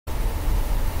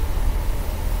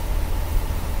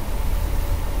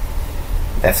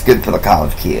That's good for the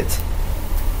college kids.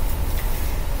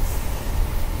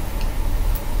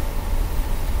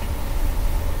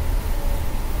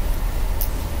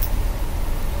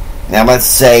 Now let's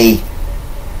say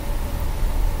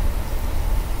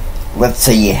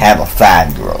you have a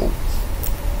 5-year-old.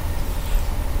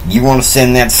 You want to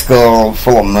send that skull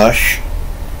full of mush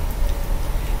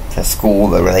to school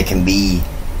where they can be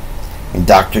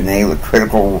indoctrinated with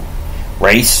critical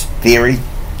race theory,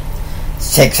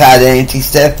 sex identity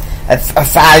stuff. A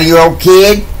 5-year-old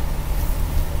kid?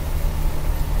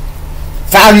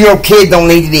 5-year-old kid don't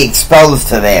need to be exposed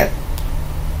to that.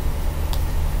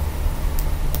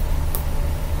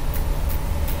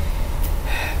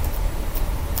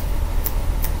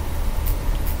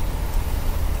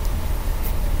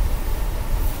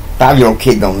 Five-year-old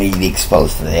kid don't need to be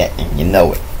exposed to that, and you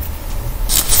know it.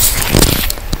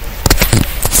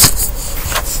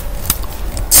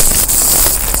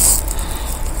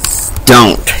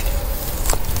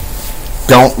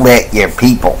 Don't let your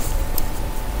people,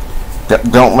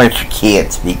 don't let your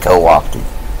kids be co-opted.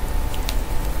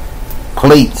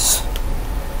 Please,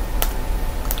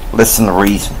 listen to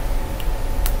reason.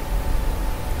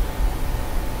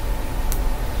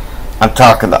 I'm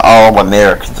talking to all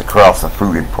Americans across the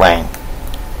fruited plain.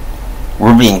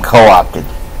 We're being co-opted.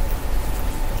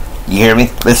 You hear me?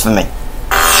 Listen to me.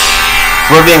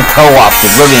 We're being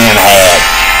co-opted. We're being had.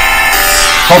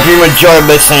 Hope you enjoy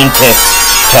listening to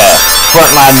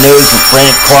Frontline News with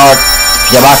Frank Clark.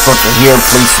 If you like what you hear,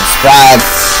 please subscribe.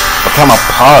 Become a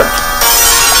part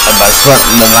of the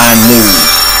Frontline News.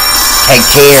 Take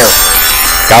care.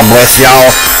 God bless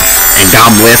y'all, and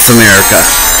God bless America.